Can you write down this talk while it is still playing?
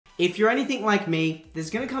If you're anything like me,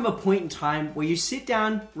 there's going to come a point in time where you sit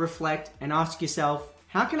down, reflect, and ask yourself,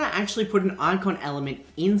 how can I actually put an icon element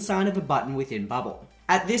inside of a button within Bubble?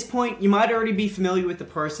 At this point, you might already be familiar with the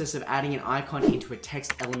process of adding an icon into a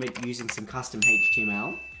text element using some custom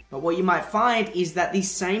HTML. But what you might find is that the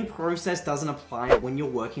same process doesn't apply when you're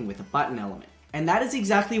working with a button element. And that is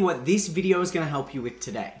exactly what this video is going to help you with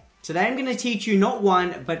today. Today I'm going to teach you not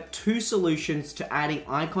one, but two solutions to adding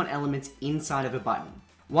icon elements inside of a button.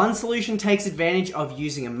 One solution takes advantage of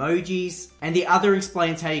using emojis, and the other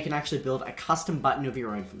explains how you can actually build a custom button of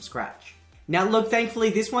your own from scratch. Now look,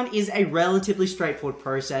 thankfully this one is a relatively straightforward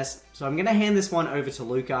process, so I'm going to hand this one over to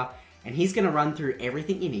Luca, and he's going to run through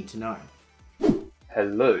everything you need to know.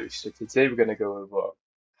 Hello, so today we're going to go over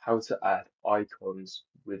how to add icons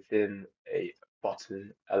within a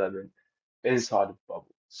button element inside of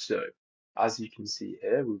Bubble. So, as you can see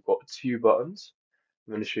here, we've got two buttons.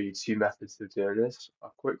 I'm going to show you two methods of doing this, a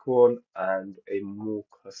quick one and a more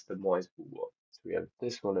customizable one. So we have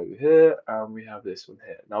this one over here and we have this one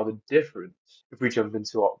here. Now the difference, if we jump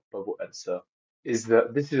into our Bubble editor, is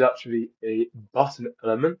that this is actually a button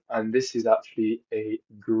element and this is actually a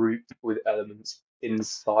group with elements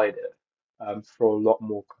inside it for a lot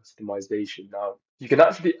more customization. Now, you can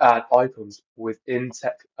actually add icons within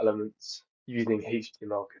text elements using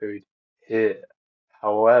HTML code here.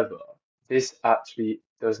 However, this actually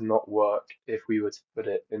does not work if we were to put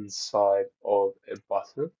it inside of a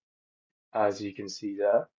button, as you can see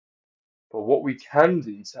there. But what we can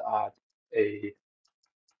do to add a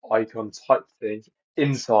icon type thing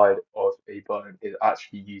inside of a button is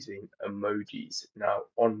actually using emojis. Now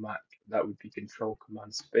on Mac, that would be Control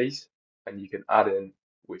Command Space, and you can add in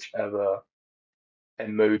whichever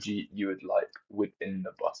emoji you would like within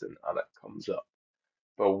the button, and it comes up.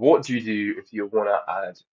 But what do you do if you want to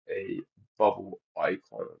add a bubble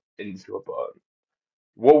icon into a button?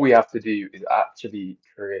 What we have to do is actually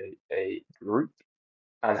create a group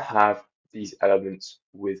and have these elements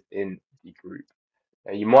within the group.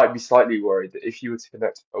 Now, you might be slightly worried that if you were to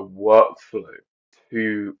connect a workflow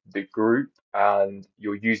to the group and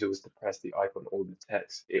your user was to press the icon or the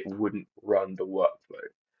text, it wouldn't run the workflow.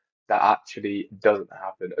 That actually doesn't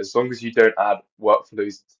happen. As long as you don't add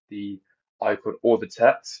workflows to the icon or the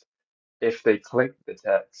text, if they click the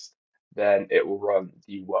text, then it will run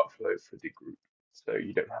the workflow for the group. So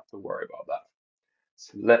you don't have to worry about that.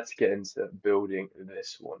 So let's get into building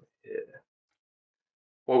this one here.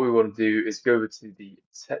 What we want to do is go over to the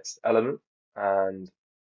text element and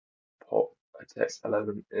pop a text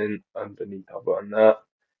element in underneath our button there.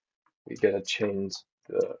 We're going to change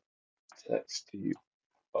the text to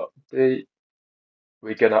update.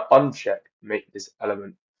 We're going to uncheck make this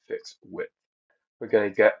element fixed width. We're going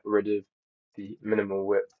to get rid of the minimum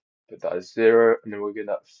width, put that as 0, and then we're going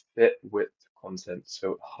to fit width content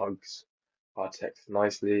so it hugs our text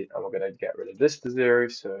nicely, and we're going to get rid of this to 0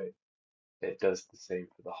 so it does the same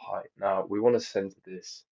for the height. Now we want to center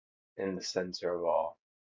this in the center of our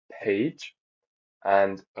page,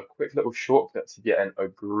 and a quick little shortcut to getting a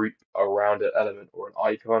group around an element or an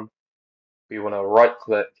icon, we want to right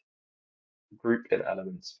click, group in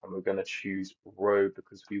elements, and we're going to choose row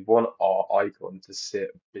because we want our icon to sit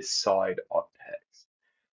beside our text.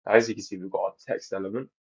 Now, as you can see, we've got our text element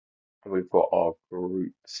and we've got our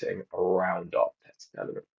group sitting around our text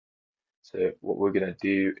element. So what we're going to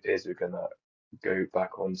do is we're going to go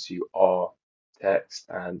back onto our text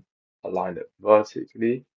and align it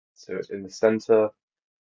vertically so it's in the center,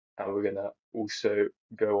 and we're going to also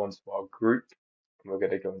go onto our group and we're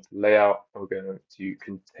going to go into layout and we're going to do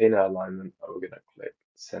container alignment and we're going to click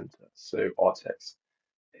center so our text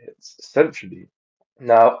hits centrally.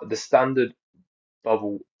 Now the standard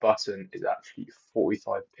Bubble button is actually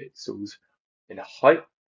 45 pixels in height,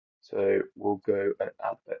 so we'll go and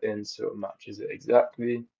add that in so it matches it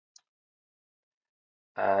exactly.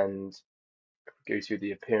 And if we go to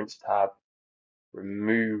the appearance tab,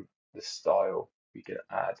 remove the style, we can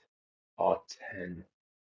add our 10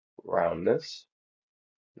 roundness.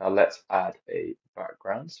 Now let's add a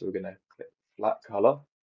background. So we're going to click flat color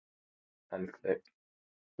and click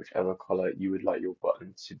whichever color you would like your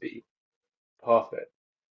button to be. Perfect.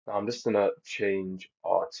 Now I'm just going to change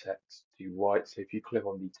our text to white. So if you click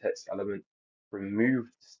on the text element, remove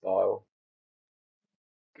the style,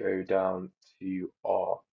 go down to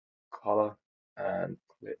our color and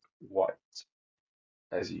click white.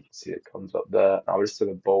 As you can see, it comes up there. I'm just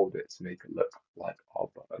going to bold it to make it look like our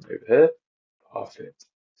button over here. Perfect.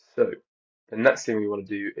 So the next thing we want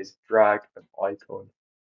to do is drag an icon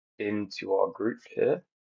into our group here.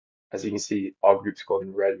 As you can see, our group's gone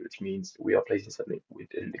in red, which means we are placing something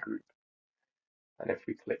within the group. And if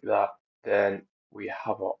we click that, then we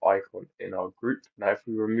have our icon in our group. Now, if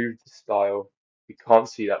we remove the style, we can't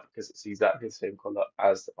see that because it's exactly the same color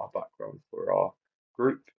as our background for our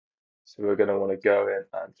group. So we're going to want to go in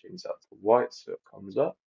and change that to white so it comes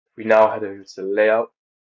up. If we now head over to layout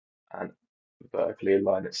and vertically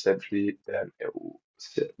align it centrally, then it will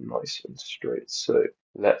sit nice and straight. So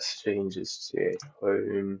let's change this to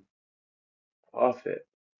home. Perfect.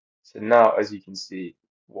 So now, as you can see,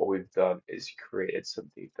 what we've done is created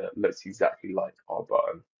something that looks exactly like our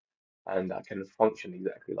button and that can function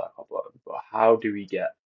exactly like our button. But how do we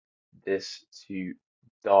get this to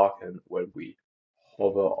darken when we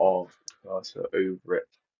hover our cursor over it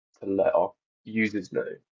to let our users know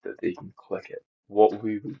that they can click it? What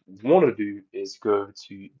we want to do is go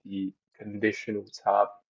to the conditional tab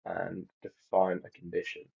and define a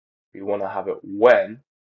condition. We want to have it when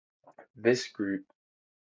this group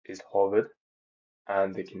is hovered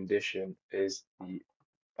and the condition is the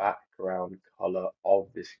background color of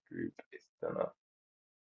this group is gonna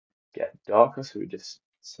get darker. So we just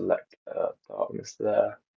select darkness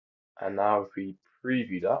there. And now if we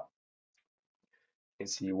preview that, you can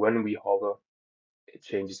see when we hover, it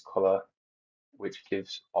changes color, which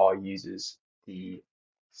gives our users the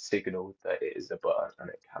signal that it is a button and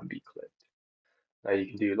it can be clicked. Now you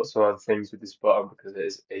can do lots of other things with this button because it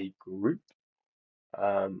is a group.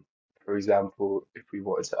 For example, if we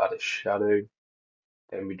wanted to add a shadow,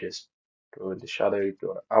 then we just go into shadow, go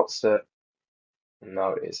on outset, and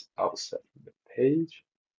now it is outset from the page.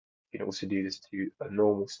 You can also do this to a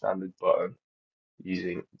normal standard button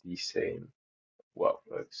using the same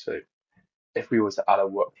workflow. So if we were to add a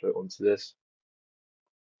workflow onto this,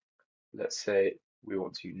 let's say we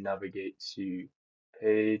want to navigate to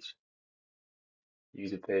page,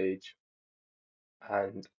 user page,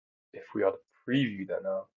 and if we are to preview that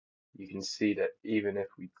now, you can see that even if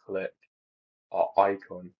we click our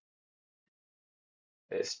icon,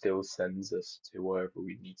 it still sends us to wherever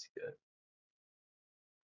we need to go.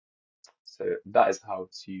 So that is how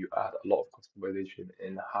to add a lot of customization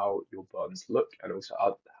in how your buttons look and also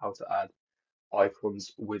how to add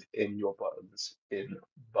icons within your buttons in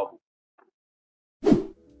Bubble.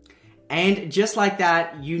 And just like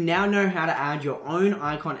that, you now know how to add your own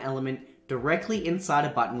icon element directly inside a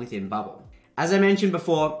button within Bubble. As I mentioned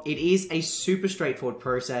before, it is a super straightforward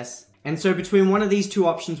process. And so between one of these two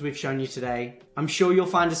options we've shown you today, I'm sure you'll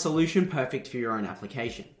find a solution perfect for your own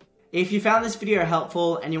application. If you found this video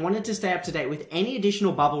helpful and you wanted to stay up to date with any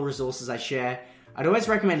additional Bubble resources I share, I'd always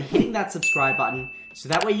recommend hitting that subscribe button so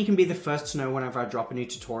that way you can be the first to know whenever I drop a new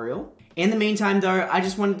tutorial. In the meantime though, I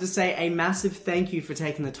just wanted to say a massive thank you for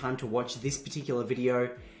taking the time to watch this particular video,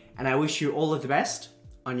 and I wish you all of the best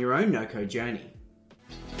on your own no-code journey.